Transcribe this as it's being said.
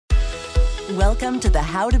Welcome to the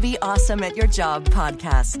How to Be Awesome at Your Job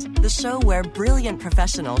podcast, the show where brilliant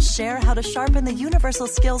professionals share how to sharpen the universal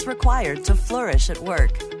skills required to flourish at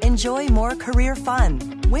work. Enjoy more career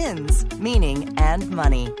fun, wins, meaning, and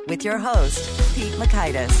money with your host, Pete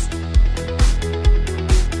Makaitis.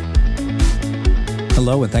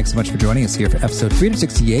 Hello, and thanks so much for joining us here for episode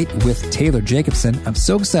 368 with Taylor Jacobson. I'm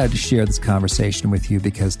so excited to share this conversation with you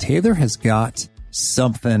because Taylor has got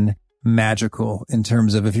something magical in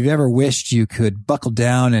terms of if you've ever wished you could buckle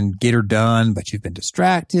down and get her done, but you've been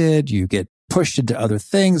distracted, you get pushed into other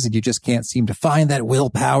things and you just can't seem to find that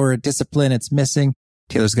willpower, discipline it's missing.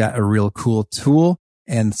 Taylor's got a real cool tool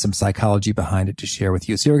and some psychology behind it to share with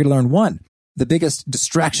you. So you're going to learn 1, the biggest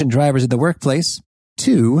distraction drivers in the workplace,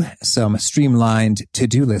 2, some streamlined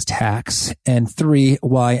to-do list hacks, and 3,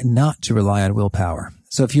 why not to rely on willpower.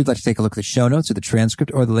 So if you'd like to take a look at the show notes or the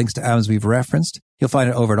transcript or the links to items we've referenced, you'll find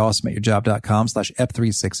it over at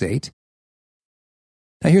awesomeatyourjob.com/ep368.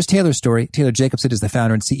 Now here's Taylor's story. Taylor Jacobson is the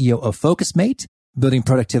founder and CEO of Focusmate, building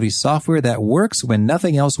productivity software that works when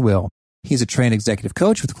nothing else will. He's a trained executive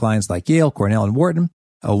coach with clients like Yale, Cornell, and Wharton,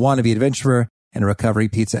 a wannabe adventurer, and a recovery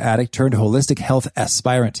pizza addict turned holistic health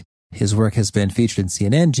aspirant. His work has been featured in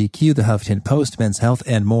CNN, GQ, The Huffington Post, Men's Health,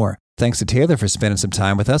 and more. Thanks to Taylor for spending some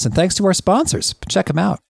time with us, and thanks to our sponsors. Check them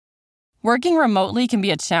out. Working remotely can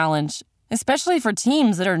be a challenge, especially for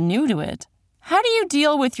teams that are new to it. How do you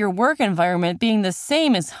deal with your work environment being the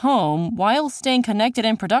same as home while staying connected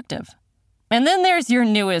and productive? And then there's your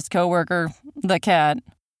newest coworker, the cat.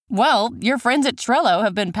 Well, your friends at Trello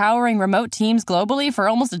have been powering remote teams globally for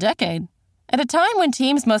almost a decade. At a time when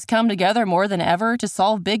teams must come together more than ever to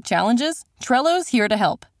solve big challenges, Trello's here to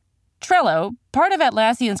help. Trello, part of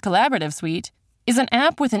Atlassian's collaborative suite, is an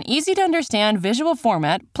app with an easy-to-understand visual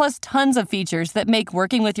format plus tons of features that make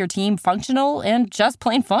working with your team functional and just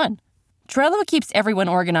plain fun. Trello keeps everyone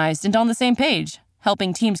organized and on the same page,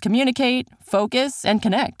 helping teams communicate, focus, and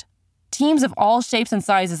connect. Teams of all shapes and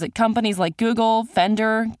sizes at companies like Google,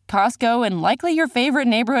 Fender, Costco, and likely your favorite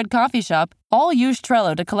neighborhood coffee shop all use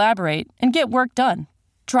Trello to collaborate and get work done.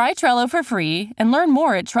 Try Trello for free and learn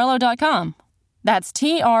more at Trello.com. That's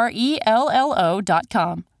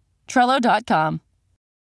Trello.com. Trello.com.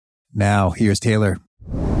 Now, here's Taylor.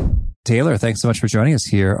 Taylor, thanks so much for joining us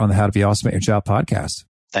here on the How to Be Awesome at Your Job podcast.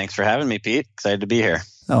 Thanks for having me, Pete. Excited to be here.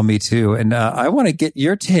 Oh, me too. And I want to get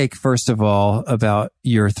your take, first of all, about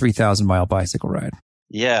your 3,000-mile bicycle ride.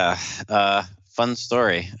 Yeah, fun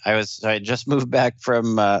story. I just moved back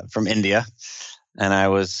from India, and I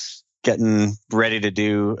was getting ready to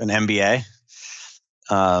do an MBA.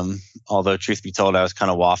 Although, truth be told, I was kind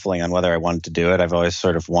of waffling on whether I wanted to do it. I've always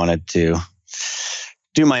sort of wanted to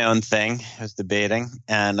do my own thing. I was debating,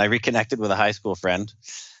 and I reconnected with a high school friend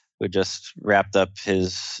who just wrapped up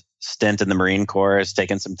his stint in the Marine Corps, has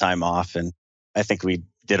taken some time off, and I think we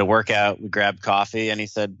did a workout. We grabbed coffee, and he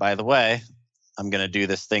said, "By the way, I'm going to do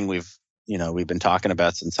this thing we've been talking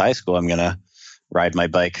about since high school. I'm going to ride my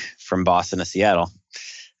bike from Boston to Seattle.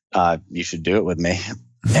 You should do it with me."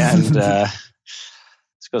 And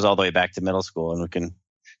this goes all the way back to middle school, and we can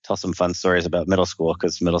tell some fun stories about middle school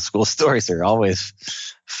because middle school stories are always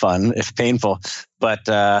fun, if painful. But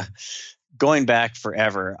going back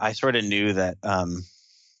forever, I sort of knew that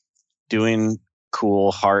doing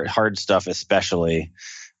cool, hard stuff, especially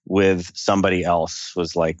with somebody else,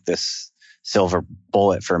 was like this silver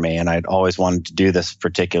bullet for me. And I'd always wanted to do this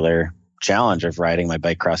particular challenge of riding my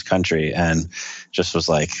bike cross country, and just was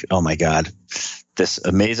like, oh my God, this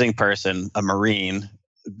amazing person, a Marine,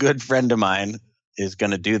 a good friend of mine, is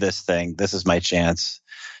going to do this thing. This is my chance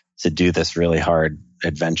to do this really hard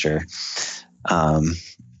adventure.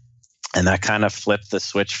 And that kind of flipped the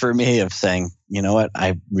switch for me of saying, you know what,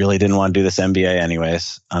 I really didn't want to do this MBA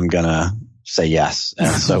anyways. I'm going to say yes.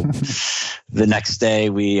 And so the next day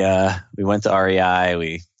we went to REI.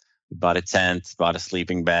 We bought a tent, bought a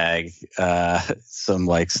sleeping bag, some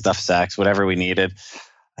like stuffed sacks, whatever we needed.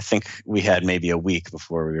 I think we had maybe a week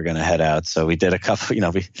before we were going to head out. So we did a couple, we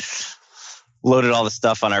loaded all the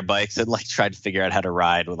stuff on our bikes and like tried to figure out how to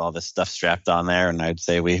ride with all this stuff strapped on there. And I'd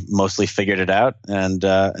say we mostly figured it out. And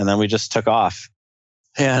then we just took off.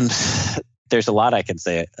 And there's a lot I can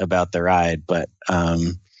say about the ride, but,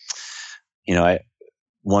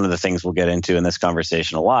 one of the things we'll get into in this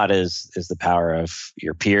conversation a lot is the power of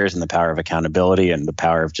your peers and the power of accountability and the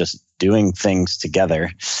power of just doing things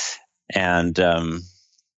together. And,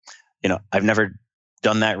 I've never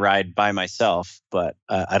done that ride by myself, but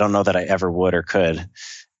I don't know that I ever would or could.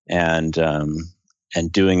 And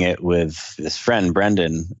doing it with this friend,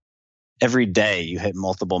 Brendan, every day you hit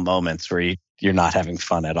multiple moments where you're not having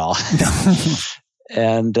fun at all.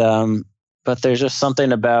 And but there's just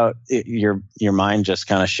something about it, your mind just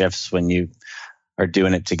kind of shifts when you are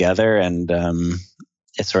doing it together, and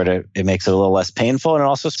it makes it a little less painful, and it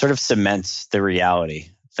also sort of cements the reality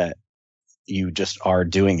that you just are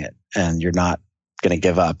doing it and you're not going to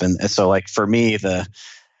give up. And so, like, for me, the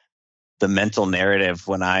mental narrative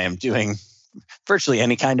when I am doing virtually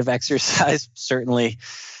any kind of exercise, certainly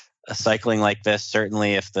cycling like this,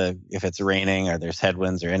 certainly if it's raining or there's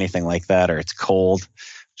headwinds or anything like that, or it's cold,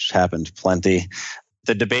 which happened plenty,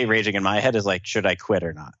 the debate raging in my head is like, should I quit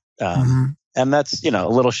or not? And that's, a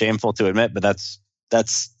little shameful to admit, but that's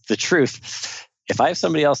the truth. If I have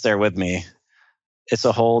somebody else there with me, it's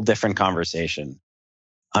a whole different conversation.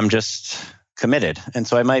 I'm just committed. And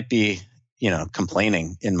so I might be,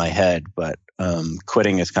 complaining in my head, but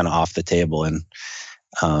quitting is kind of off the table. And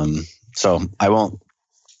so I won't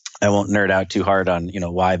nerd out too hard on,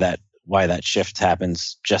 why that shift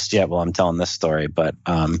happens just yet while I'm telling this story. But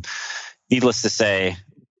needless to say,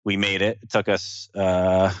 we made it. It took us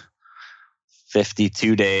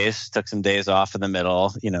 52 days, took some days off in the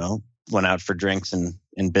middle, went out for drinks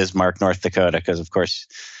in Bismarck, North Dakota, because of course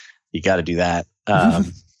you got to do that.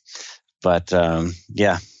 But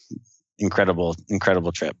yeah, incredible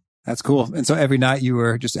trip. That's cool. And so every night you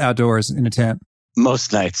were just outdoors in a tent?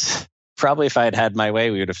 Most nights. Probably if I had had my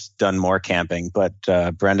way, we would have done more camping. But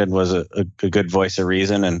Brendan was a good voice of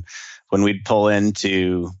reason. And when we'd pull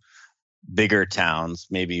into bigger towns,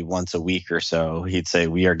 maybe once a week or so, he'd say,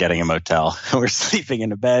 we are getting a motel. We're sleeping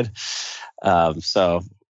in a bed. So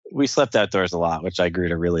we slept outdoors a lot, which I grew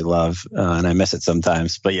to really love. And I miss it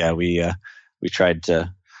sometimes. But yeah, we tried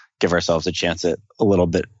to give ourselves a chance at a little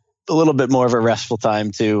bit more of a restful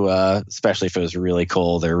time too, especially if it was really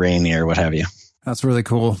cold or rainy or what have you. That's really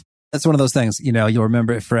cool. That's one of those things, you'll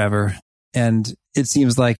remember it forever. And it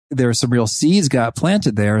seems like there are some real seeds got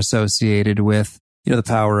planted there associated with, the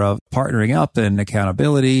power of partnering up and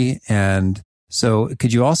accountability. And so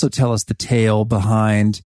could you also tell us the tale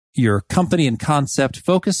behind your company and concept,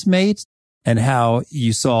 Focusmate, and how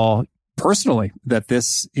you saw personally that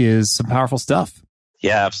this is some powerful stuff?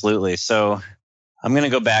 Yeah, absolutely. So I'm going to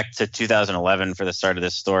go back to 2011 for the start of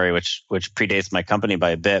this story, which predates my company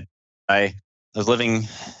by a bit. I was living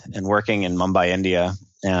and working in Mumbai, India,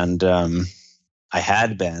 and I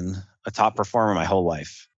had been a top performer my whole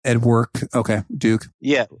life. At work? Okay. Duke?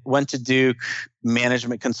 Yeah. Went to Duke,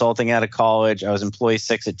 management consulting out of college. I was employee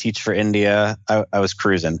 6 at Teach for India. I was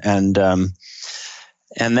cruising. And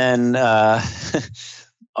then our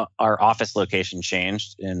office location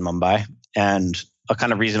changed in Mumbai, and a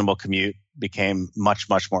kind of reasonable commute became much,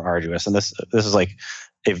 much more arduous. And this is like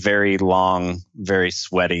a very long, very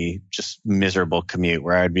sweaty, just miserable commute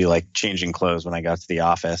where I'd be like changing clothes when I got to the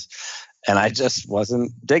office. And I just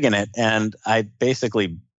wasn't digging it. And I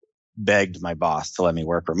basically begged my boss to let me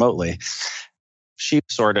work remotely. She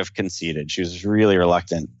sort of conceded. She was really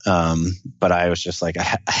reluctant. But I was just like,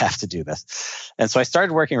 I have to do this. And so I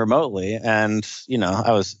started working remotely, and,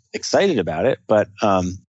 I was excited about it, but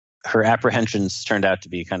her apprehensions turned out to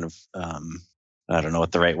be kind of, I don't know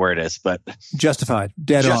what the right word is, but justified,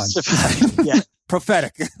 dead on. Yeah.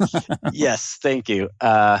 Prophetic. Yes. Thank you.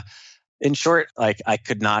 In short, like, I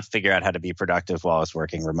could not figure out how to be productive while I was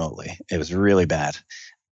working remotely. It was really bad.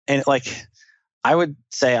 And I would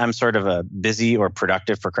say I'm sort of a busy or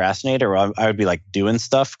productive procrastinator. I would be like doing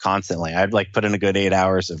stuff constantly. I'd like put in a good 8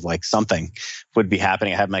 hours of like something would be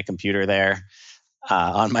happening. I had my computer there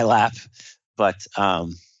on my lap, but I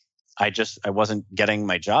wasn't getting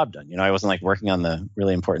my job done. I wasn't like working on the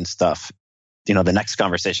really important stuff. The next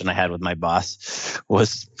conversation I had with my boss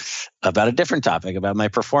was about a different topic, about my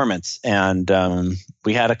performance. And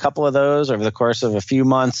we had a couple of those over the course of a few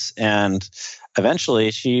months. And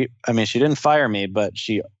eventually she didn't fire me, but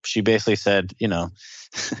she basically said,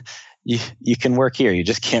 you can work here. You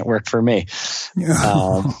just can't work for me.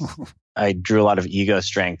 I drew a lot of ego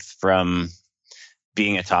strength from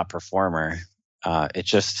being a top performer. It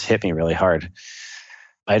just hit me really hard.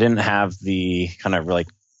 I didn't have the kind of like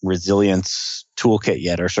resilience toolkit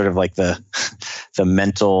yet, or sort of like the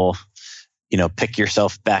mental, pick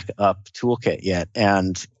yourself back up toolkit yet.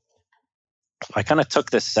 And I kind of took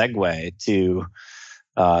this segue to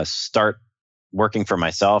start working for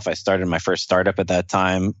myself. I started my first startup at that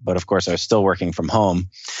time, but of course I was still working from home,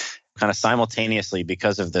 kind of simultaneously,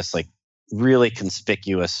 because of this like really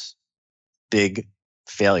conspicuous big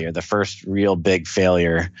failure, the first real big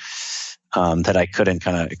failure that I couldn't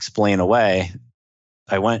kind of explain away.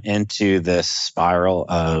 I went into this spiral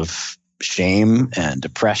of shame and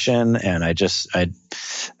depression, and I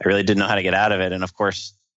really didn't know how to get out of it. And of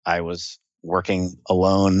course, I was working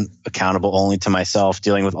alone, accountable only to myself,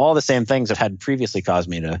 dealing with all the same things that had previously caused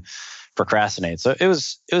me to procrastinate. So it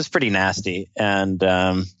was pretty nasty. And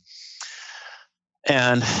I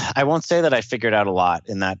won't say that I figured out a lot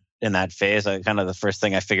in that phase. The first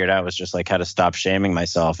thing I figured out was just like how to stop shaming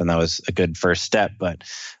myself. And that was a good first step. But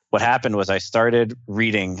what happened was I started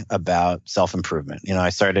reading about self-improvement. I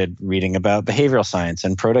started reading about behavioral science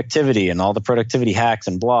and productivity and all the productivity hacks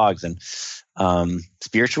and blogs and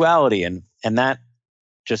spirituality. And that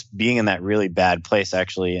just being in that really bad place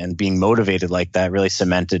actually and being motivated like that really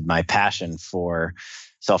cemented my passion for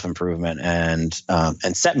self-improvement and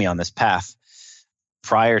set me on this path.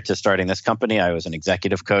 Prior to starting this company, I was an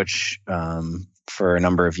executive coach for a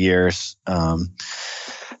number of years.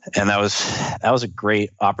 And that was a great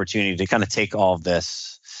opportunity to kind of take all of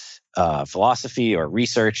this philosophy or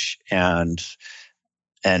research and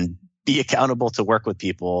be accountable to work with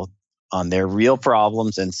people on their real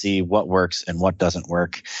problems and see what works and what doesn't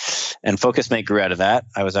work. And Focusmate grew out of that.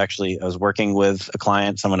 I was working with a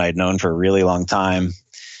client, someone I'd known for a really long time,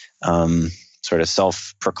 sort of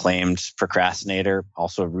self-proclaimed procrastinator,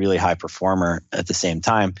 also a really high performer at the same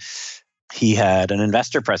time. He had an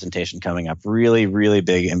investor presentation coming up, really, really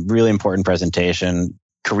big and really important presentation,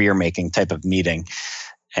 career-making type of meeting.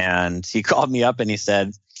 And he called me up and he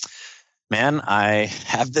said, "Man, I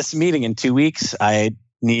have this meeting in 2 weeks. I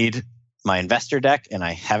need my investor deck and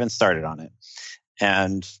I haven't started on it."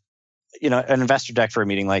 And an investor deck for a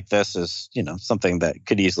meeting like this is, something that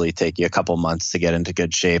could easily take you a couple months to get into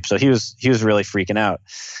good shape. So he was really freaking out.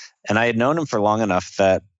 And I had known him for long enough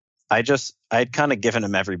that I'd kind of given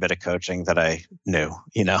him every bit of coaching that I knew,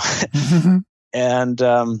 Mm-hmm. And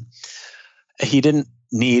he didn't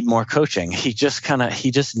need more coaching. He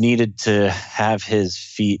just needed to have his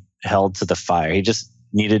feet held to the fire. He just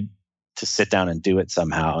needed to sit down and do it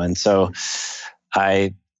somehow. And so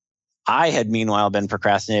I had meanwhile been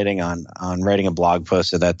procrastinating on writing a blog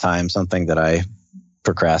post at that time, something that I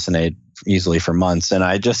procrastinate easily for months. And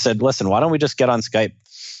I just said, "Listen, why don't we just get on Skype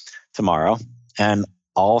tomorrow and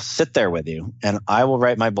I'll sit there with you and I will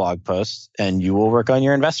write my blog post and you will work on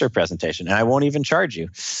your investor presentation and I won't even charge you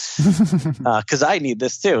because I need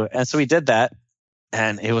this too." And so we did that,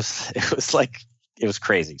 and it was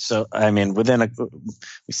crazy. So, I mean, we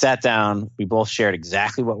sat down, we both shared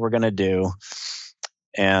exactly what we're going to do.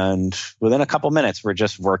 And within a couple minutes, we're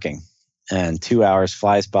just working, and 2 hours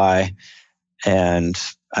flies by. And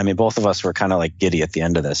I mean, both of us were kind of like giddy at the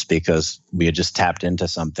end of this because we had just tapped into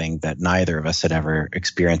something that neither of us had ever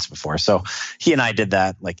experienced before. So he and I did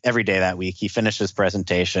that like every day that week. He finished his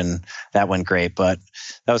presentation. That went great. But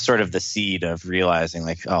that was sort of the seed of realizing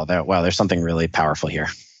like, wow, there's something really powerful here.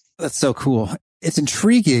 That's so cool. It's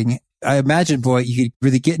intriguing. I imagine, boy, you could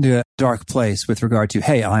really get into a dark place with regard to,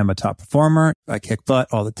 hey, I'm a top performer. I kick butt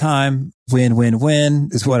all the time. Win, win, win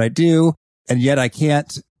is what I do. And yet I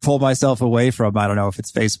can't pull myself away from, I don't know if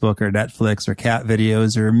it's Facebook or Netflix or cat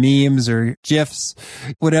videos or memes or GIFs,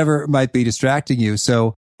 whatever might be distracting you.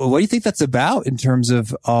 So what do you think that's about in terms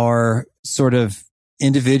of our sort of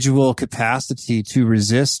individual capacity to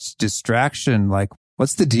resist distraction? Like,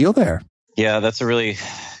 what's the deal there? Yeah, that's a really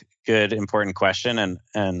good, important question.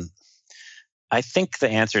 And I think the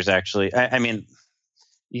answer is actually, I mean,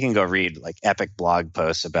 you can go read like epic blog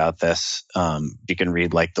posts about this. You can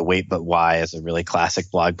read like The Wait But Why is a really classic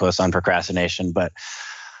blog post on procrastination. But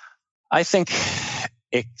I think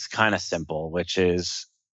it's kind of simple, which is,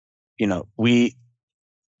 we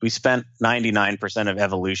spent 99% of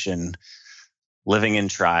evolution living in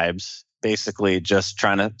tribes, basically just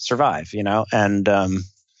trying to survive, and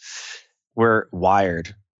we're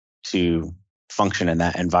wired to function in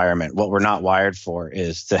that environment. What we're not wired for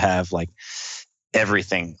is to have like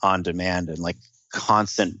everything on demand and like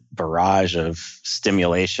constant barrage of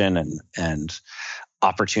stimulation and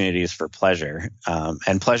opportunities for pleasure.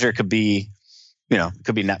 And pleasure could be, it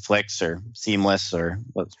could be Netflix or Seamless, or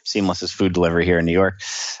Seamless is food delivery here in New York.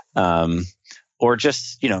 Or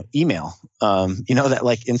just, email, that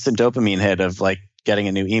like instant dopamine hit of like getting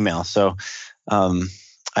a new email. So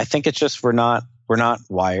I think it's just we're not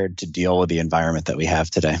wired to deal with the environment that we have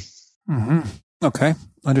today. Mm-hmm. Okay,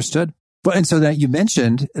 understood. Well, and so that you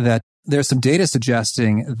mentioned that there's some data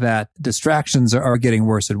suggesting that distractions are getting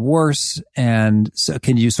worse and worse. And so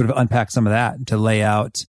can you sort of unpack some of that to lay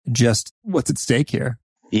out just what's at stake here?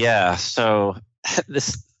 Yeah. So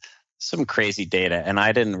some crazy data, and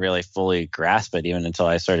I didn't really fully grasp it even until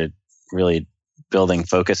I started really building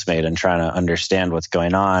Focusmate and trying to understand what's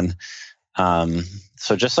going on.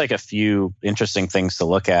 So just like a few interesting things to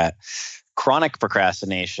look at. Chronic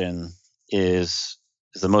procrastination is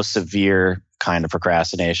the most severe kind of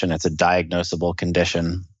procrastination. It's a diagnosable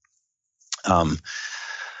condition. The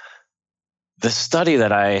study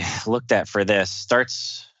that I looked at for this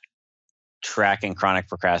starts tracking chronic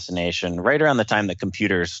procrastination right around the time that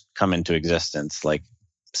computers come into existence, like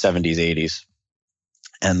 70s, 80s.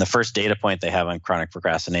 And the first data point they have on chronic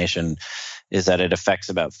procrastination is that it affects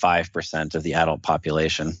about 5% of the adult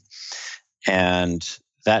population. And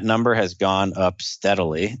that number has gone up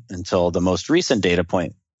steadily until the most recent data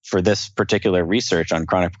point for this particular research on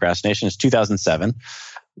chronic procrastination is 2007,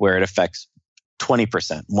 where it affects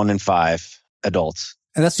 20%, 1 in 5 adults.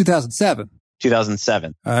 And that's 2007.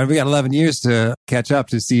 2007. We got 11 years to catch up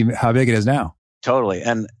to see how big it is now. Totally.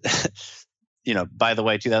 And by the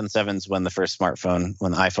way, 2007 is when the first smartphone,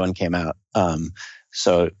 when the iPhone came out.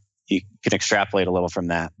 So you can extrapolate a little from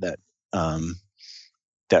that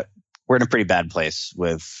we're in a pretty bad place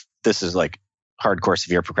with, this is like hardcore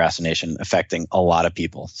severe procrastination affecting a lot of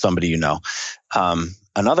people, somebody you know.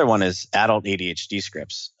 Another one is adult ADHD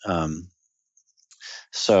scripts.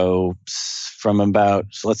 So from about,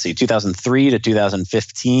 let's see, 2003 to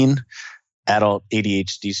 2015, adult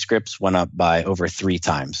ADHD scripts went up by over 3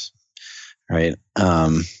 times. Right.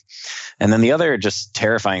 And then the other just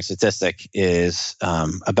terrifying statistic is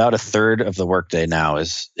about a third of the workday now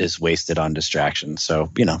is wasted on distractions.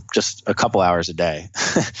 So, just a couple hours a day,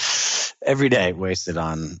 every day wasted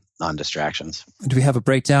on distractions. Do we have a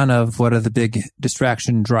breakdown of what are the big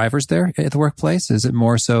distraction drivers there at the workplace? Is it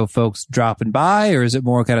more so folks dropping by, or is it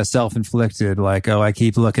more kind of self-inflicted, like, oh, I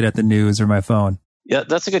keep looking at the news or my phone? Yeah,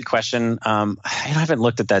 that's a good question. I haven't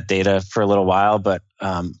looked at that data for a little while, but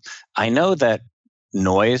I know that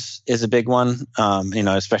noise is a big one.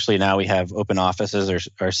 Especially now we have open offices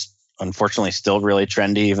are unfortunately still really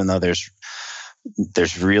trendy, even though there's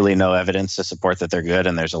really no evidence to support that they're good,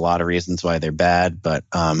 and there's a lot of reasons why they're bad. But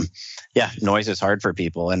noise is hard for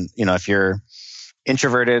people, and if you're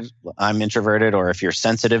introverted, I'm introverted, or if you're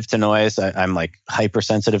sensitive to noise, I'm like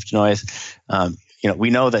hypersensitive to noise. We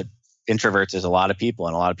know that introverts is a lot of people,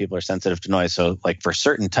 and a lot of people are sensitive to noise. So like for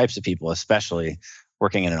certain types of people, especially,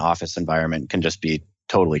 working in an office environment can just be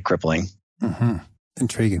totally crippling. Mm-hmm.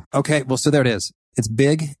 Intriguing. Okay. Well, so there it is. It's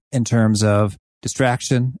big in terms of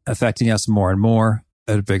distraction affecting us more and more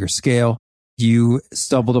at a bigger scale. You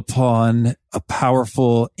stumbled upon a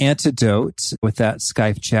powerful antidote with that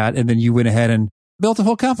Skype chat, and then you went ahead and built a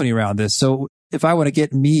whole company around this. So if I want to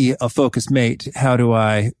get me a Focusmate, how do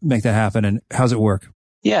I make that happen, and how's it work?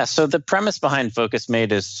 Yeah. So the premise behind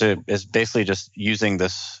Focusmate is basically just using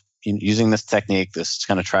this technique, this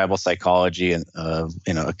kind of tribal psychology and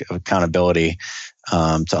accountability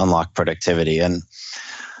to unlock productivity. And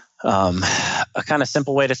a kind of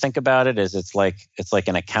simple way to think about it is it's like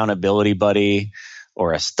an accountability buddy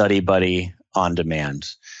or a study buddy on demand.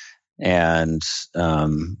 And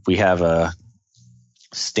we have a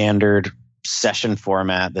standard session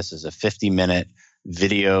format. This is a 50-minute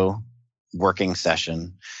video working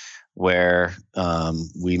session where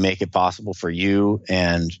we make it possible for you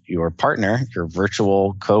and your partner, your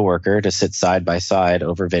virtual coworker, to sit side by side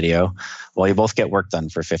over video while you both get work done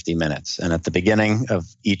for 50 minutes. And at the beginning of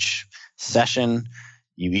each session,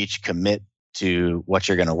 you each commit to what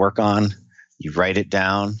you're going to work on. You write it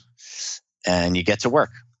down and you get to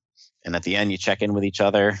work. And at the end, you check in with each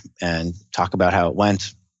other and talk about how it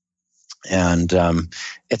went. And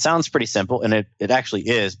it sounds pretty simple, and it actually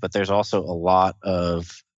is, but there's also a lot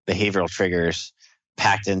of behavioral triggers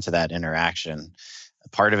packed into that interaction.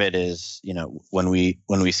 Part of it is, when we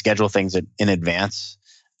schedule things in advance,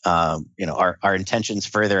 our intentions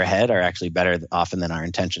further ahead are actually better often than our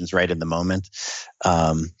intentions right in the moment.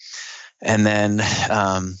 And then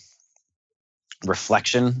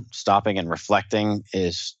reflection, stopping and reflecting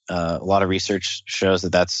is a lot of research shows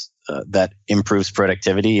that improves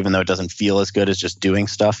productivity, even though it doesn't feel as good as just doing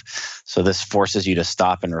stuff. So this forces you to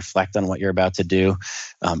stop and reflect on what you're about to do.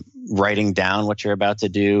 Writing down what you're about to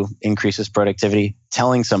do increases productivity.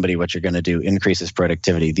 Telling somebody what you're going to do increases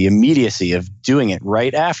productivity. The immediacy of doing it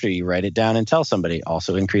right after you write it down and tell somebody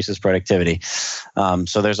also increases productivity.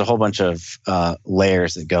 So there's a whole bunch of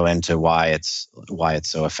layers that go into why it's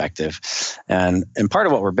so effective. And part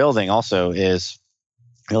of what we're building also is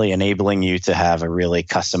really enabling you to have a really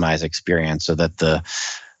customized experience, so that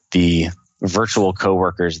the virtual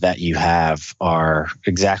coworkers that you have are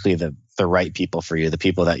exactly the right people for you, the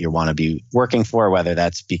people that you want to be working for, whether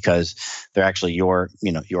that's because they're actually your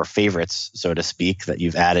favorites, so to speak, that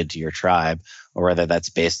you've added to your tribe, or whether that's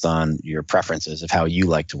based on your preferences of how you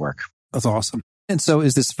like to work. That's awesome. And so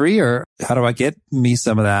is this free, or how do I get me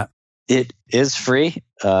some of that? It is free.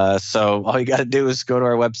 So all you got to do is go to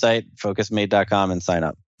our website, focusmate.com, and sign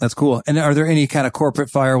up. That's cool. And are there any kind of corporate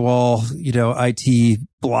firewall, IT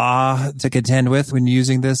blah to contend with when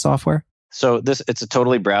using this software? So it's a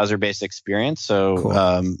totally browser-based experience. So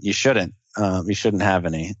cool. You shouldn't have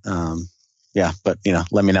any. yeah, but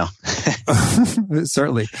let me know.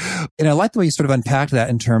 Certainly. And I like the way you sort of unpacked that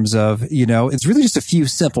in terms of, it's really just a few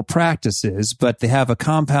simple practices, but they have a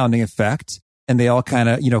compounding effect and they all kind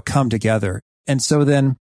of, come together. And so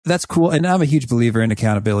then that's cool. And I'm a huge believer in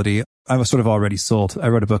accountability. I was sort of already sold. I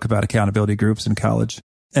wrote a book about accountability groups in college.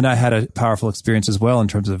 And I had a powerful experience as well in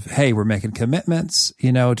terms of, hey, we're making commitments,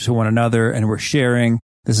 to one another and we're sharing.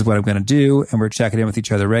 This is what I'm going to do. And we're checking in with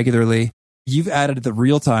each other regularly. You've added the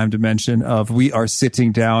real-time dimension of we are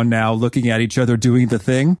sitting down now, looking at each other, doing the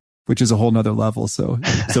thing, which is a whole nother level. So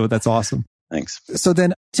that's awesome. Thanks. So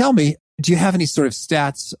then tell me, do you have any sort of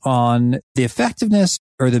stats on the effectiveness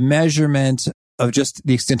or the measurement of just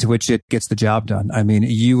the extent to which it gets the job done? I mean,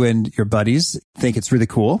 you and your buddies think it's really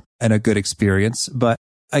cool and a good experience, but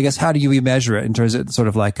I guess how do you measure it in terms of sort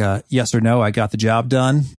of like a yes or no, I got the job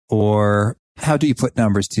done? Or how do you put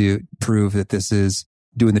numbers to prove that this is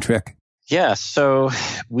doing the trick? Yeah, so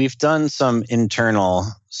we've done some internal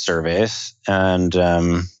surveys and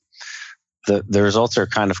the results are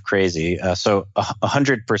kind of crazy. So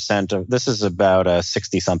 100% of this is about a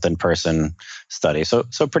 60-something person study. So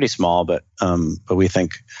pretty small, but we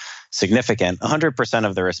think significant. 100%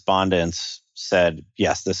 of the respondents said,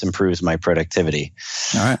 yes, this improves my productivity.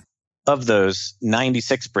 All right. Of those,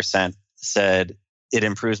 96% said it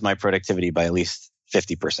improves my productivity by at least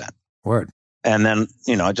 50%. Word. And then,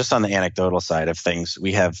 just on the anecdotal side of things,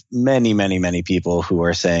 we have many, many, many people who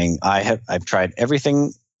are saying, I've tried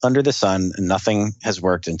everything under the sun and nothing has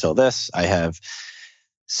worked until this. I have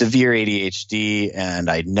severe ADHD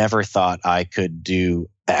and I never thought I could do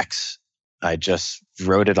X. I just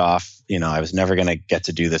wrote it off. I was never going to get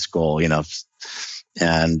to do this goal,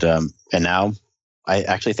 and now I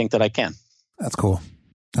actually think that I can. That's cool.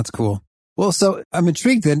 That's cool. Well, so I'm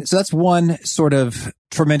intrigued then. So that's one sort of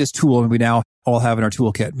tremendous tool we now all have in our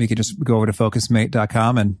toolkit. We can just go over to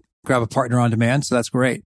focusmate.com and grab a partner on demand. So that's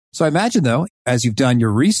great. So I imagine though, as you've done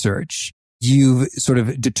your research, you've sort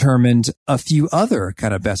of determined a few other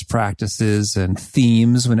kind of best practices and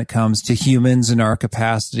themes when it comes to humans and our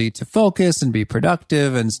capacity to focus and be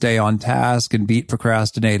productive and stay on task and beat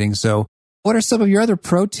procrastinating. So what are some of your other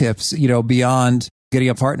pro tips, beyond getting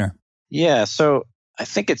a partner? Yeah. So I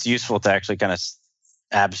think it's useful to actually kind of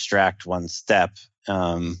abstract one step,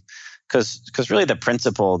 because really the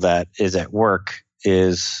principle that is at work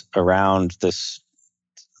is around this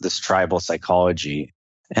tribal psychology.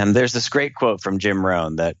 And there's this great quote from Jim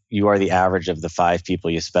Rohn that you are the average of the 5 people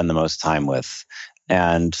you spend the most time with.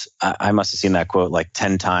 And I must have seen that quote like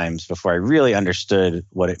 10 times before I really understood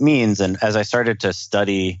what it means. And as I started to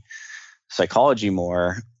study psychology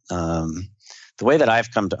more, the way that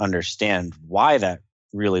I've come to understand why that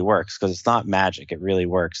really works, because it's not magic, it really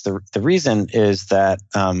works. The reason is that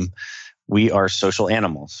we are social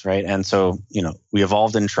animals, right? And so, we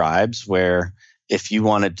evolved in tribes where if you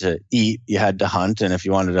wanted to eat, you had to hunt. And if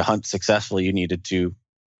you wanted to hunt successfully, you needed to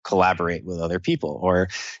collaborate with other people. Or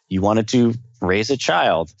you wanted to raise a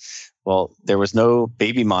child. Well, there was no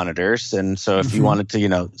baby monitors. And so if you wanted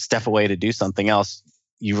to, step away to do something else,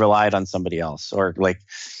 you relied on somebody else. Or like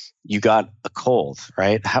you got a cold,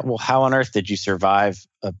 right? How on earth did you survive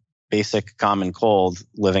a basic common cold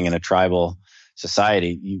living in a tribal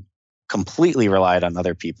society? You completely relied on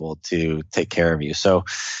other people to take care of you. So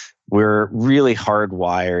we're really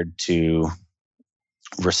hardwired to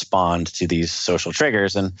respond to these social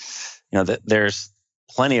triggers. And, there's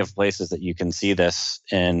plenty of places that you can see this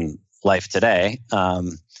in life today.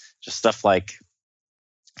 Just stuff like,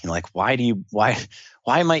 why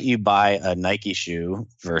might you buy a Nike shoe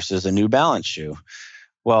versus a New Balance shoe?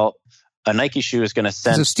 Well, a Nike shoe is going to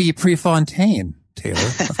send... So Steve Prefontaine, Taylor,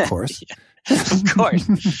 of course. Of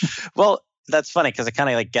course. Well, that's funny because it kind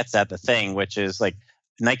of gets at the thing, which is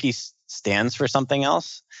Nike stands for something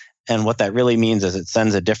else. And what that really means is it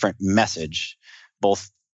sends a different message,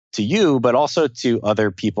 both to you, but also to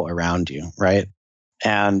other people around you, right?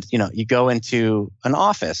 And, you go into an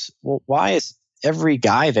office. Well, why is every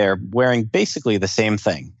guy there wearing basically the same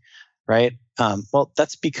thing, right? Well,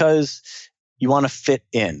 that's because you want to fit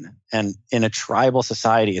in. And in a tribal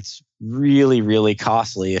society, it's really, really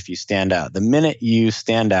costly if you stand out. The minute you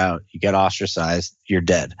stand out, you get ostracized, you're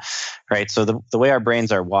dead, right? So the way our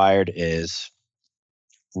brains are wired is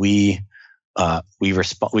we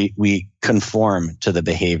conform to the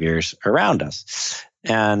behaviors around us.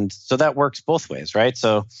 And so that works both ways, right?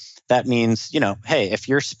 So that means, hey, if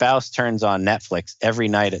your spouse turns on Netflix every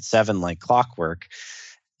night at 7 like clockwork,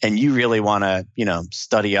 and you really want to,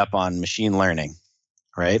 study up on machine learning,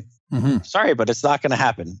 right? Mm-hmm. Sorry, but it's not going to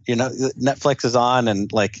happen. Netflix is on and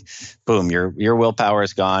boom, your willpower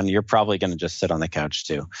is gone. You're probably going to just sit on the couch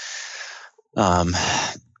too.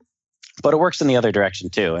 But it works in the other direction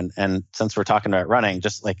too. And since we're talking about running,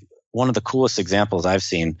 just like one of the coolest examples I've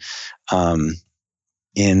seen,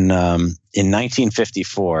 in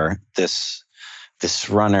 1954, this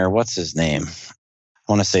runner, what's his name?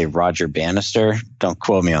 I want to say Roger Bannister. Don't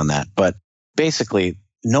quote me on that. But basically,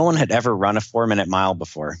 no one had ever run a 4-minute mile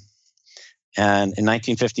before. And in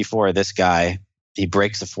 1954, this guy, he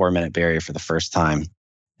breaks the 4-minute barrier for the first time.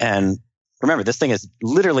 And remember, this thing has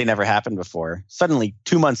literally never happened before. Suddenly,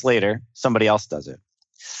 2 months later, somebody else does it.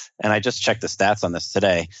 And I just checked the stats on this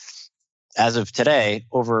today. As of today,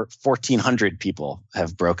 over 1,400 people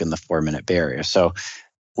have broken the 4-minute barrier. So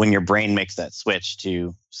when your brain makes that switch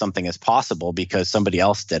to something is possible because somebody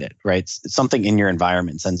else did it, right? Something in your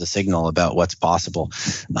environment sends a signal about what's possible.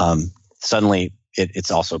 Suddenly,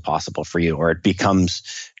 it's also possible for you, or it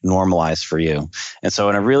becomes normalized for you. And so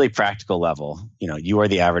on a really practical level, you are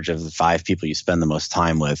the average of the 5 people you spend the most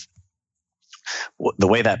time with. The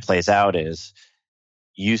way that plays out is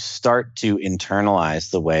you start to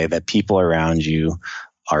internalize the way that people around you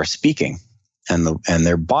are speaking and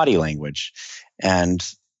their body language, and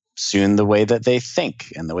soon the way that they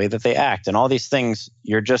think and the way that they act and all these things.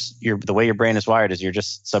 The way your brain is wired is you're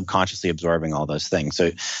just subconsciously absorbing all those things.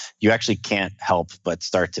 So you actually can't help but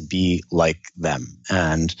start to be like them.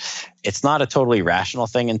 And it's not a totally rational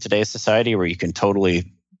thing in today's society where you can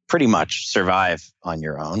totally pretty much survive on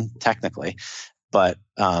your own technically. But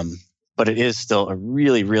it is still a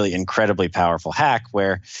really, really incredibly powerful hack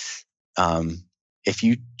where if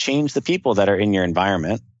you change the people that are in your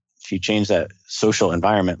environment, if you change that social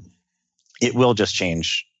environment, it will just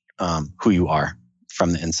change who you are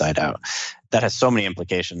from the inside out. That has so many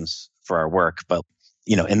implications for our work. But,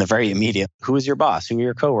 in the very immediate, who is your boss? Who are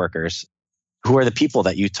your coworkers? Who are the people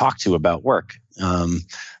that you talk to about work?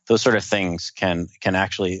 Those sort of things can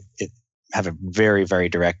actually have a very, very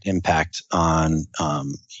direct impact on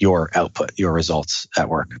your output, your results at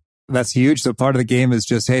work. That's huge. So part of the game is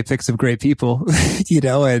just, hey, pick some great people,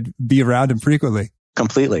 and be around them frequently.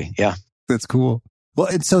 Completely. Yeah. That's cool. Well,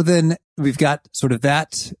 and so then we've got sort of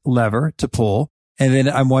that lever to pull. And then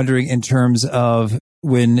I'm wondering in terms of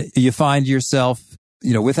when you find yourself,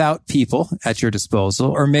 without people at your disposal,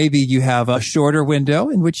 or maybe you have a shorter window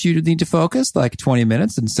in which you need to focus, like 20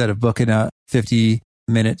 minutes instead of booking a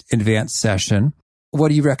 50-minute advanced session. What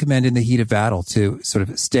do you recommend in the heat of battle to sort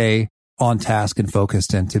of stay on task and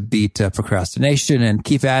focused and to beat procrastination and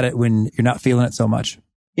keep at it when you're not feeling it so much?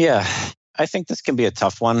 Yeah, I think this can be a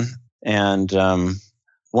tough one. And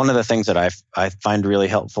one of the things that I find really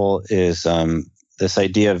helpful is this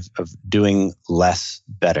idea of doing less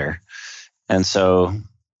better. And so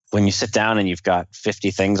when you sit down and you've got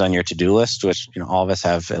 50 things on your to-do list, which all of us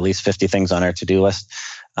have at least 50 things on our to-do list,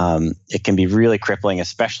 it can be really crippling,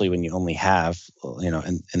 especially when you only have,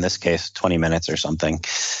 in this case, 20 minutes or something.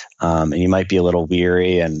 And you might be a little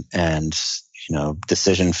weary and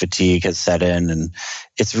decision fatigue has set in, and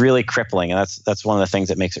it's really crippling. And that's one of the things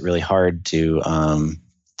that makes it really hard to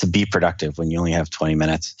be productive when you only have 20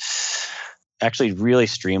 minutes. Actually, really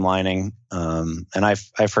streamlining. And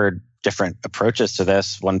I've heard different approaches to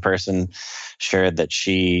this. One person shared that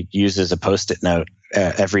she uses a Post-it note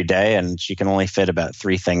every day, and she can only fit about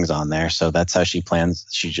 3 things on there. So that's how she plans.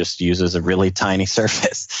 She just uses a really tiny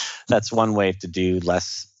surface. That's one way to do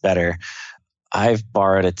less better. I've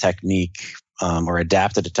borrowed a technique or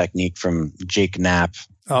adapted a technique from Jake Knapp.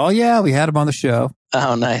 Oh yeah, we had him on the show.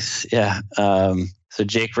 Oh, nice. Yeah. So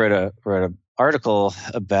Jake wrote an article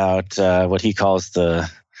about what he calls the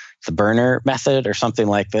burner method or something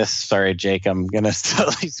like this. Sorry, Jake, I'm going to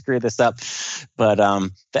totally screw this up. But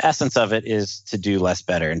the essence of it is to do less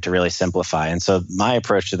better and to really simplify. And so my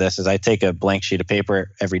approach to this is I take a blank sheet of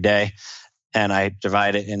paper every day and I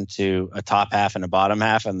divide it into a top half and a bottom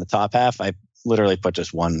half. And the top half, I literally put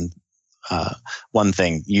just one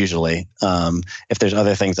thing usually. If there's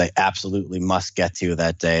other things I absolutely must get to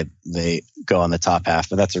that day, they go on the top half.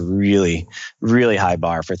 But that's a really, really high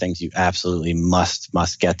bar for things you absolutely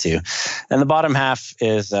must get to. And the bottom half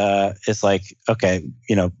is like, okay,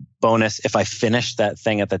 bonus. If I finish that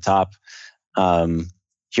thing at the top,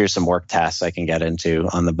 here's some work tasks I can get into.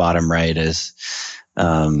 On the bottom right is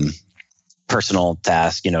personal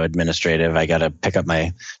task, administrative. I got to pick up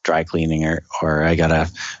my dry cleaning or I got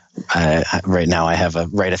to right now I have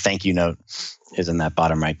write a thank you note is in that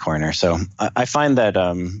bottom right corner. So I find that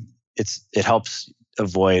it helps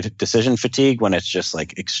avoid decision fatigue when it's just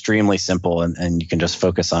like extremely simple and you can just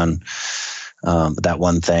focus on that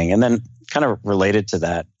one thing. And then kind of related to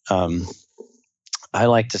that, I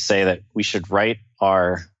like to say that we should write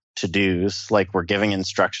our to-dos like we're giving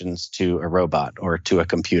instructions to a robot or to a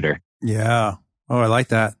computer. Yeah. Oh, I like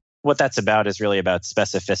that. what that's about is really about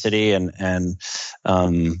specificity and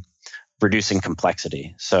reducing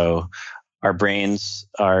complexity. So our brains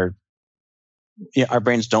don't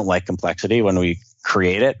like complexity. When we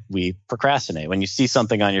create it, we procrastinate. When you see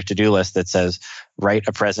something on your to-do list that says, write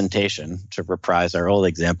a presentation, to reprise our old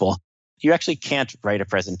example, you actually can't write a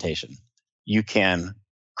presentation. You can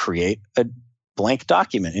create a blank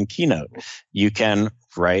document in Keynote. You can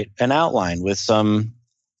write an outline with some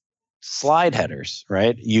slide headers,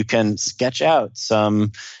 right? You can sketch out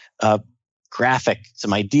some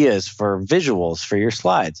some ideas for visuals for your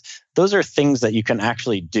slides. Those are things that you can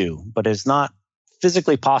actually do, but it's not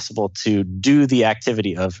physically possible to do the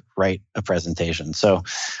activity of write a presentation. So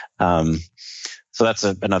that's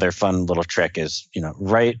another fun little trick is,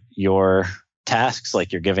 write your tasks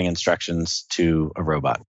like you're giving instructions to a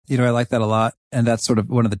robot. I like that a lot. And that's sort of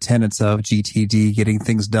one of the tenets of GTD, getting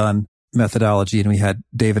things done methodology. And we had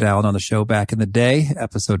David Allen on the show back in the day,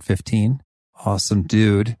 episode 15. Awesome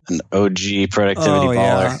dude. An OG productivity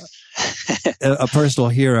baller. Yeah. A personal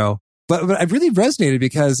hero. But I really resonated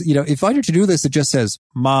because, if on your to-do list, it just says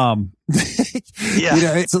mom,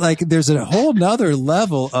 yeah. It's like there's a whole nother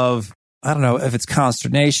level of, I don't know if it's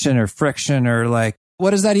consternation or friction or like,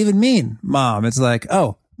 what does that even mean? Mom. It's like,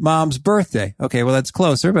 oh, mom's birthday. Okay. Well, that's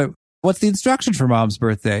closer, but what's the instruction for mom's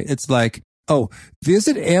birthday? It's like, oh,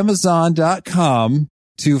 visit Amazon.com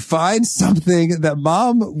to find something that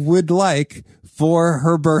mom would like for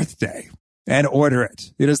her birthday and order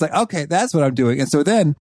it. It's like, okay, that's what I'm doing. And so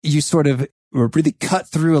then you sort of really cut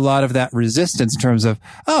through a lot of that resistance in terms of,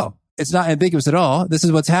 oh, it's not ambiguous at all. This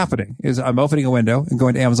is what's happening. Is I'm opening a window and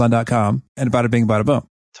going to Amazon.com and bada bing, bada boom.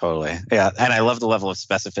 Totally. Yeah. And I love the level of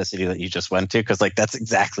specificity that you just went to, because that's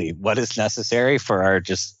exactly what is necessary for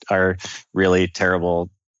our really terrible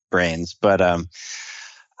brains. But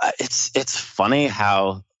it's funny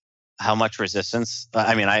how much resistance.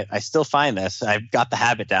 I still find this. I've got the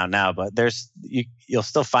habit down now, but you'll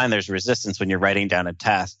still find there's resistance when you're writing down a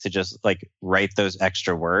task to just write those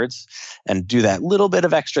extra words and do that little bit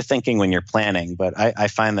of extra thinking when you're planning. But I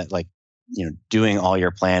find that doing all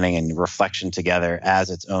your planning and reflection together as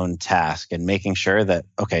its own task and making sure that,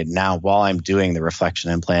 okay, now while I'm doing the reflection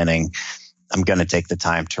and planning, I'm going to take the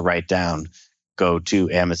time to write down, go to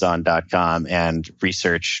Amazon.com and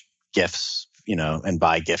research gifts, and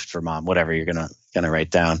buy a gift for mom, whatever you're going to write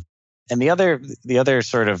down. And the other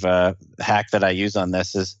sort of hack that I use on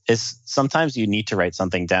this is sometimes you need to write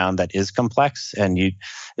something down that is complex, and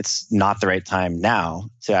it's not the right time now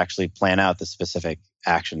to actually plan out the specific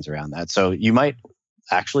actions around that. So you might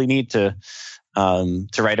actually need to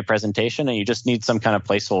write a presentation, and you just need some kind of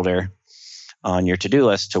placeholder on your to-do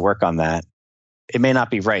list to work on that. It may not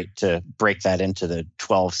be right to break that into the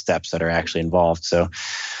 12 steps that are actually involved. So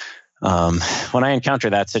when I encounter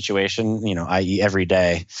that situation, i.e. every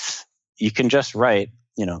day, you can just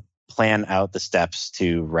plan out the steps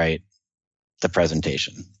to write the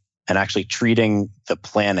presentation, and actually treating the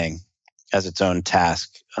planning as its own task,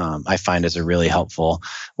 I find is a really helpful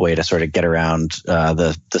way to sort of get around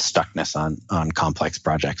the stuckness on complex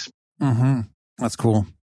projects. Mm-hmm. That's cool.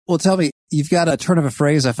 Well, tell me, you've got a turn of a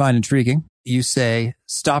phrase I find intriguing. You say,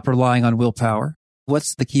 stop relying on willpower.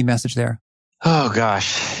 What's the key message there? Oh,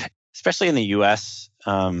 gosh. Especially in the U.S.,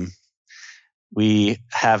 we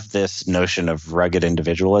have this notion of rugged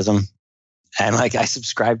individualism. And I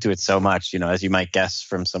subscribe to it so much, as you might guess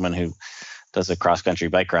from someone who does a cross-country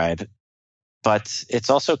bike ride. But it's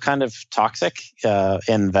also kind of toxic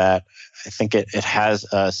in that I think it has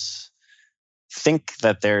us think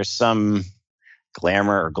that there's some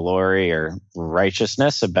glamour or glory or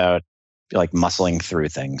righteousness about muscling through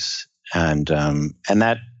things. And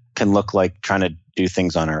that can look like trying to do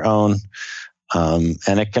things on our own.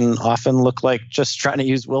 And it can often look like just trying to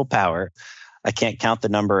use willpower. I can't count the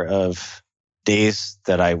number of days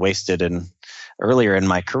that I wasted earlier in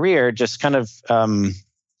my career just kind of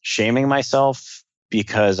shaming myself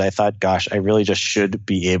because I thought, gosh, I really just should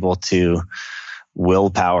be able to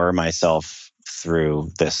willpower myself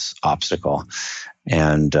through this obstacle.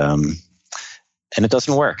 And it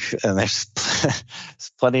doesn't work. And there's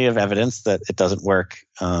plenty of evidence that it doesn't work.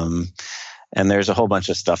 And there's a whole bunch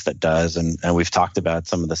of stuff that does. And we've talked about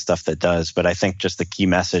some of the stuff that does. But I think just the key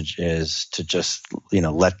message is to just,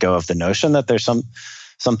 let go of the notion that there's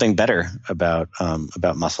something better about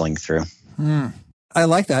muscling through. I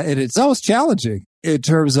like that. And it's always challenging in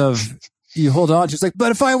terms of you hold on. Just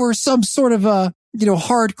but if I were some sort of a,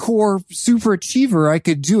 hardcore super achiever, I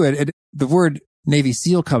could do it. And the word Navy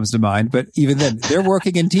SEAL comes to mind, but even then they're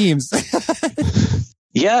working in teams.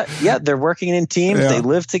 Yeah. They're working in teams. Yeah. They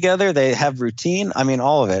live together. They have routine.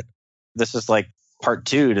 All of it. This is part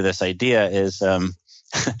 2 to this idea is,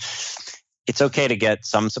 it's okay to get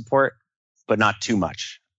some support, but not too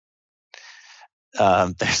much.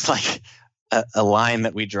 There's like a line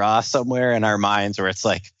that we draw somewhere in our minds where it's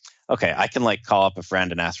like, okay, I can like call up a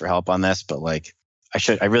friend and ask for help on this, but like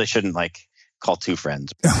I really shouldn't like call two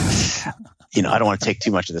friends. I don't want to take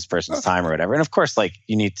too much of this person's time or whatever. And of course, like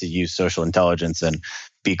you need to use social intelligence and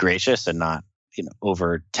be gracious and not,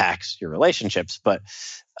 overtax your relationships. But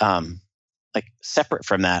like separate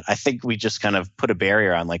from that, I think we just kind of put a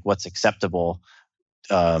barrier on like what's acceptable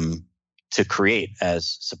to create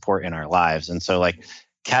as support in our lives. And so like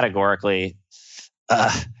categorically,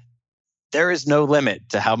 there is no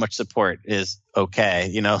limit to how much support is okay.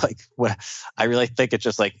 I really think it's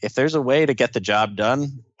just like, if there's a way to get the job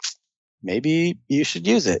done, maybe you should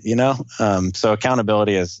use it, So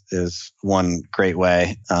accountability is one great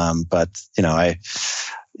way. But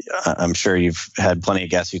I'm sure you've had plenty of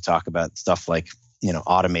guests who talk about stuff like,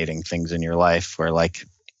 automating things in your life where like,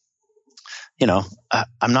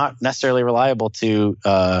 I'm not necessarily reliable to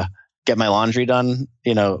get my laundry done,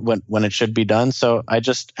 when it should be done. So I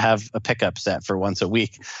just have a pickup set for once a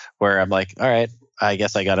week where I'm like, all right, I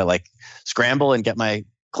guess I got to like scramble and get my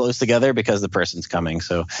clothes together because the person's coming.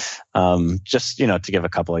 So just, to give a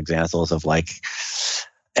couple examples of like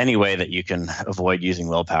any way that you can avoid using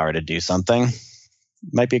willpower to do something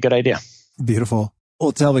might be a good idea. Beautiful.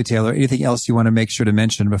 Well, tell me, Taylor, anything else you want to make sure to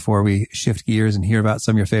mention before we shift gears and hear about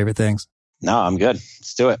some of your favorite things? No, I'm good.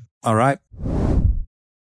 Let's do it. All right.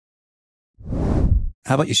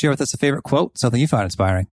 How about you share with us a favorite quote, something you find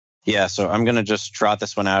inspiring? Yeah, so I'm going to just trot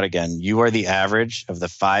this one out again. You are the average of the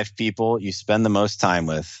 5 people you spend the most time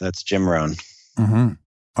with. That's Jim Rohn. Mm-hmm.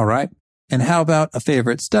 All right. And how about a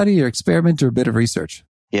favorite study or experiment or bit of research?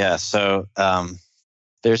 Yeah, so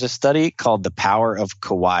there's a study called The Power of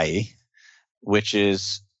Kawaii, which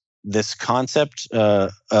is this concept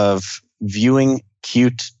of viewing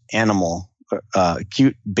cute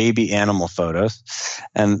baby animal photos.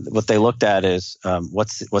 And what they looked at is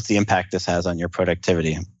what's the impact this has on your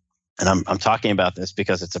productivity. And I'm talking about this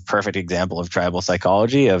because it's a perfect example of tribal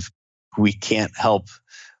psychology of we can't help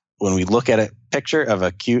when we look at a picture of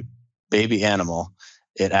a cute baby animal,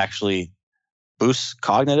 it actually boosts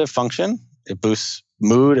cognitive function, it boosts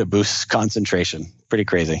mood, it boosts concentration. Pretty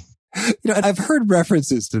crazy. I've heard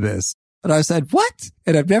references to this, but I said, what?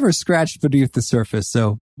 And I've never scratched beneath the surface.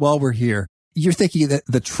 So while we're here, you're thinking that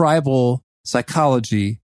the tribal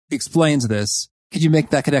psychology explains this. Could you make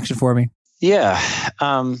that connection for me? Yeah.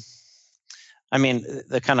 The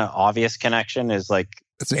kind of obvious connection is like,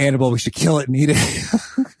 it's an animal. We should kill it and eat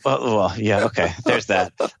it. well, yeah. Okay. There's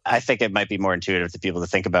that. I think it might be more intuitive to people to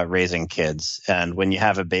think about raising kids. And when you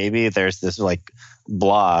have a baby, there's this like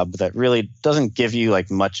blob that really doesn't give you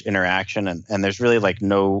like much interaction. And there's really like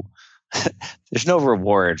there's no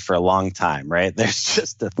reward for a long time, right? There's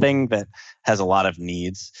just a thing that has a lot of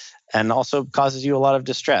needs and also causes you a lot of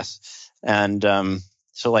distress. And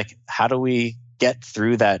so like, how do we get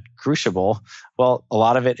through that crucible? Well, a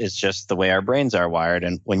lot of it is just the way our brains are wired.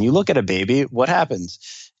 And when you look at a baby, what happens?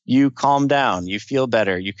 You calm down, you feel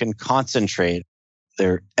better, you can concentrate.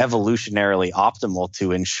 They're evolutionarily optimal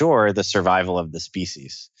to ensure the survival of the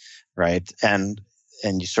species, right? And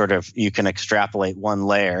you can extrapolate one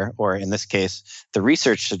layer, or in this case, the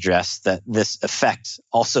research suggests that this effect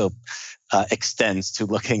also extends to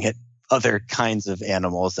looking at other kinds of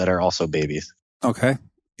animals that are also babies. Okay.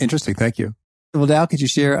 Interesting. Thank you. Well, now, could you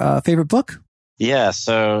share a favorite book? Yeah.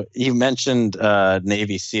 So you mentioned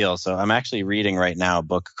Navy SEAL. So I'm actually reading right now a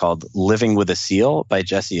book called Living with a SEAL by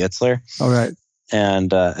Jesse Itzler. All right. And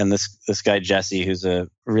this guy, Jesse, who's a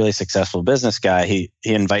really successful business guy, he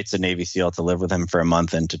invites a Navy SEAL to live with him for a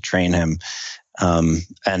month and to train him. And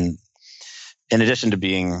in addition to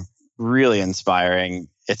being really inspiring,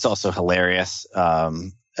 it's also hilarious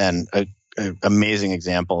and an amazing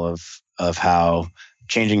example of how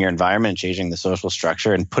changing your environment, changing the social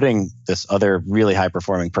structure, and putting this other really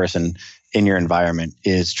high-performing person in your environment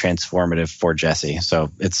is transformative for Jesse.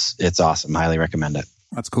 So it's awesome. Highly recommend it.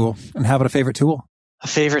 That's cool. And how about a favorite tool? A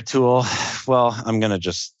favorite tool? Well, I'm going to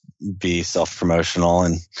just be self-promotional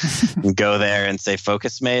and go there and say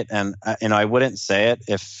Focusmate. And, I wouldn't say it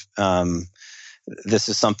if this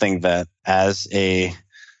is something that as a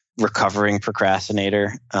recovering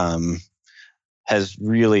procrastinator has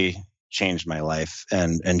really changed my life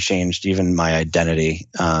and changed even my identity,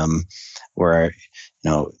 where,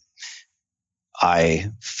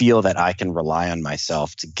 I feel that I can rely on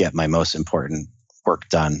myself to get my most important work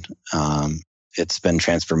done. It's been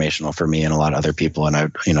transformational for me and a lot of other people. And I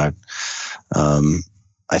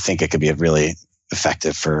think it could be really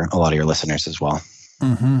effective for a lot of your listeners as well.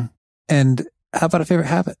 Mm-hmm. And how about a favorite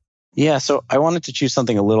habit? Yeah, so I wanted to choose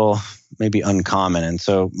something a little maybe uncommon. And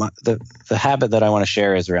so the habit that I want to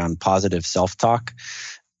share is around positive self-talk.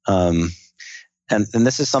 And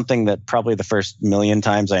this is something that probably the first million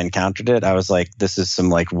times I encountered it, I was like, this is some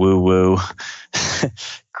like woo-woo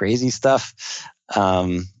crazy stuff.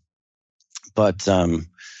 But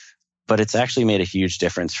it's actually made a huge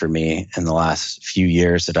difference for me in the last few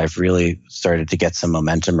years that I've really started to get some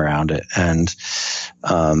momentum around it. And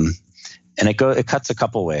it cuts a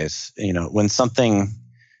couple ways. You know, when something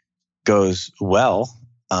goes well,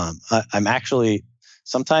 I'm actually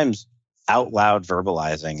sometimes out loud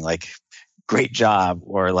verbalizing like, great job,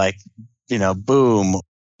 or like, boom,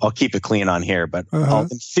 I'll keep it clean on here, but I'll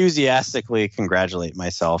enthusiastically congratulate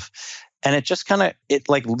myself. And it just it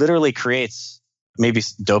like literally creates maybe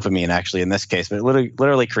dopamine actually in this case, but it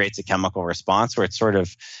literally creates a chemical response where it sort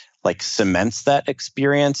of like cements that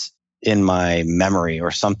experience in my memory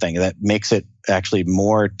or something that makes it actually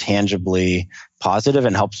more tangibly positive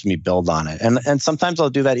and helps me build on it. And sometimes I'll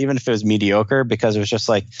do that even if it was mediocre, because it was just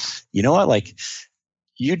like, you know what, like,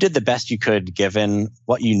 you did the best you could given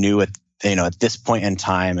what you knew at this point in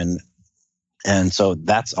time, and so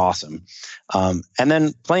that's awesome. And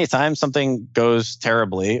then plenty of times something goes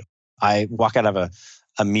terribly. I walk out of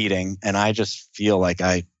a meeting and I just feel like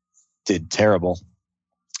I did terrible.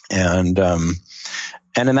 And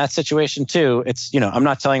in that situation too, it's I'm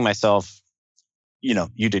not telling myself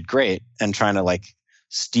you did great and trying to like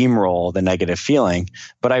steamroll the negative feeling,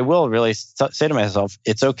 but I will really say to myself,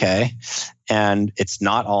 it's okay. And it's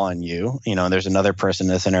not all on you. There's another person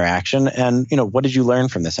in this interaction. And, what did you learn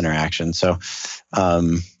from this interaction? So,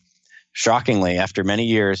 shockingly, after many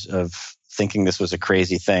years of thinking this was a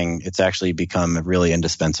crazy thing, it's actually become a really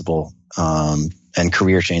indispensable and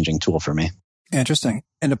career-changing tool for me. Interesting.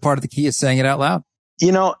 And a part of the key is saying it out loud.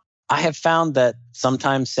 I have found that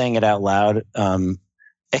sometimes saying it out loud,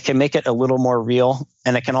 it can make it a little more real,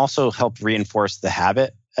 and it can also help reinforce the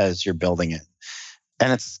habit as you're building it.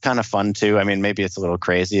 And it's kind of fun too. I mean, maybe it's a little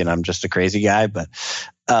crazy and I'm just a crazy guy, but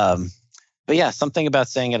yeah, something about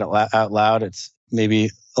saying it out loud, it's maybe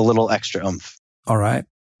a little extra oomph. All right.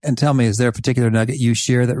 And tell me, is there a particular nugget you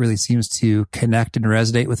share that really seems to connect and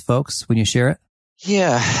resonate with folks when you share it?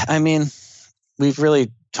 Yeah. I mean, we've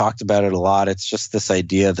really talked about it a lot. It's just this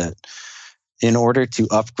idea that in order to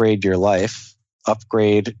upgrade your life,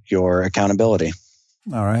 upgrade your accountability.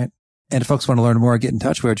 All right. And if folks want to learn more, get in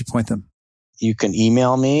touch, where would you point them? You can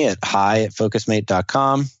email me at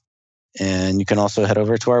hi@focusmate.com. And you can also head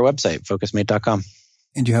over to our website, focusmate.com.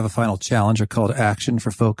 And do you have a final challenge or call to action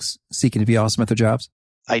for folks seeking to be awesome at their jobs?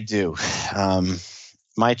 I do.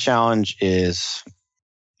 My challenge is,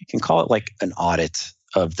 you can call it like an audit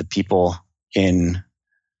of the people in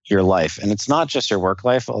your life. And it's not just your work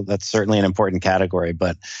life. That's certainly an important category,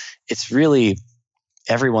 but it's really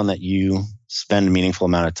everyone that you spend a meaningful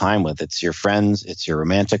amount of time with. It's your friends, it's your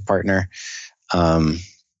romantic partner. And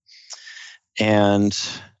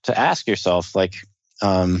to ask yourself, like,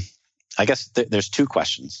 I guess there's two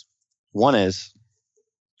questions. One is,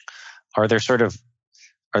 are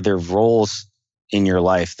there roles in your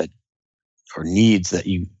life that, or needs that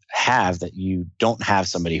you have that you don't have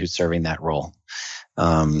somebody who's serving that role?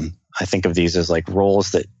 I think of these as like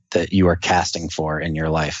roles that you are casting for in your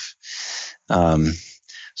life.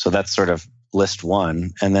 So that's sort of list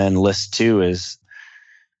one. And then list two is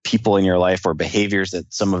people in your life or behaviors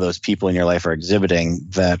that some of those people in your life are exhibiting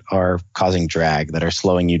that are causing drag, that are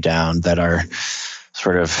slowing you down, that are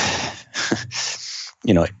sort of,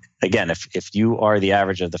 again, if you are the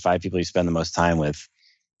average of the 5 people you spend the most time with,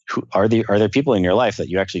 are there people in your life that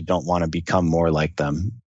you actually don't want to become more like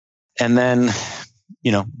them? And then,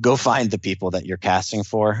 go find the people that you're casting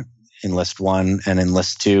for in list one, and in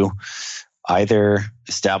list two, either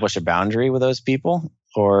establish a boundary with those people,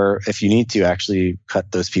 or if you need to, actually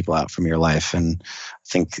cut those people out from your life. And I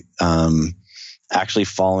think actually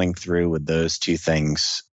following through with those two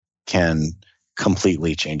things can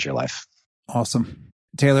completely change your life. Awesome.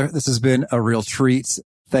 Taylor, this has been a real treat.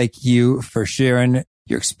 Thank you for sharing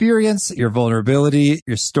your experience, your vulnerability,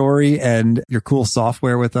 your story, and your cool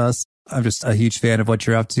software with us. I'm just a huge fan of what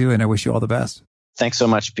you're up to, and I wish you all the best. Thanks so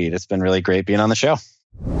much, Pete. It's been really great being on the show.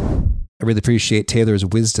 I really appreciate Taylor's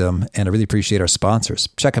wisdom, and I really appreciate our sponsors.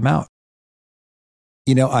 Check them out.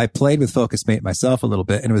 I played with Focusmate myself a little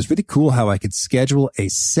bit, and it was really cool how I could schedule a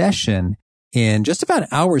session in just about an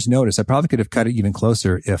hour's notice. I probably could have cut it even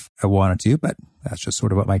closer if I wanted to, but that's just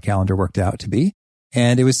sort of what my calendar worked out to be.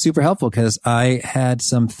 And it was super helpful because I had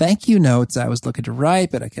some thank you notes I was looking to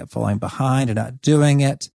write, but I kept falling behind and not doing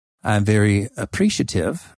it. I'm very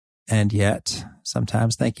appreciative, and yet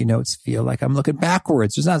Sometimes thank you notes feel like I'm looking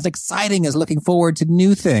backwards. It's not as exciting as looking forward to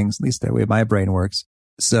new things. At least the way my brain works.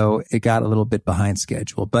 So it got a little bit behind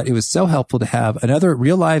schedule, but it was so helpful to have another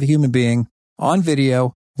real live human being on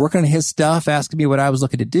video, working on his stuff, asking me what I was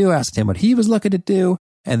looking to do, asked him what he was looking to do.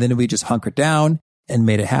 And then we just hunkered down and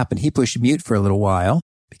made it happen. He pushed mute for a little while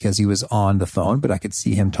because he was on the phone, but I could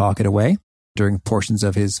see him talking away during portions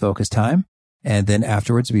of his focus time. And then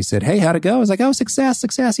afterwards we said, hey, how'd it go? I was like, oh,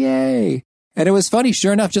 success, yay. And it was funny.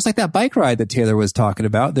 Sure enough, just like that bike ride that Taylor was talking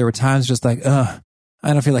about, there were times just like, I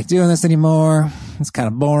don't feel like doing this anymore. It's kind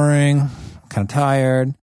of boring. I'm kind of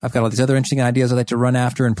tired. I've got all these other interesting ideas I'd like to run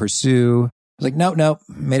after and pursue. I was like, nope,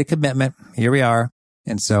 made a commitment. Here we are.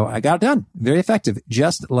 And so I got it done. Very effective,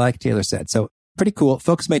 just like Taylor said. So pretty cool.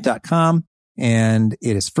 Focusmate.com, and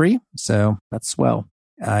it is free. So that's swell.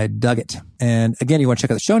 I dug it. And again, you want to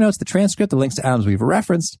check out the show notes, the transcript, the links to items we've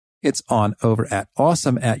referenced. It's on over at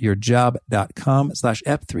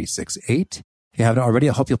awesomeatyourjob.com/ep368. If you haven't already,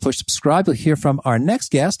 I hope you'll push subscribe. You'll hear from our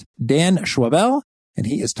next guest, Dan Schwabel, and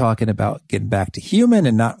he is talking about getting back to human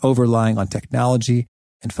and not over-relying on technology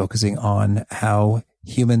and focusing on how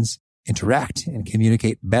humans interact and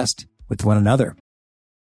communicate best with one another.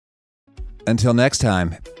 Until next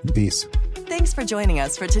time, peace. Thanks for joining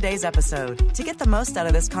us for today's episode. To get the most out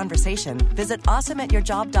of this conversation, visit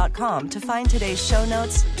awesomeatyourjob.com to find today's show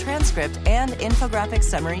notes, transcript, and infographic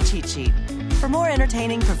summary cheat sheet. For more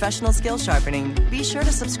entertaining professional skill sharpening, be sure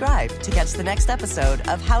to subscribe to catch the next episode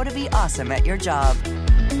of How to Be Awesome at Your Job.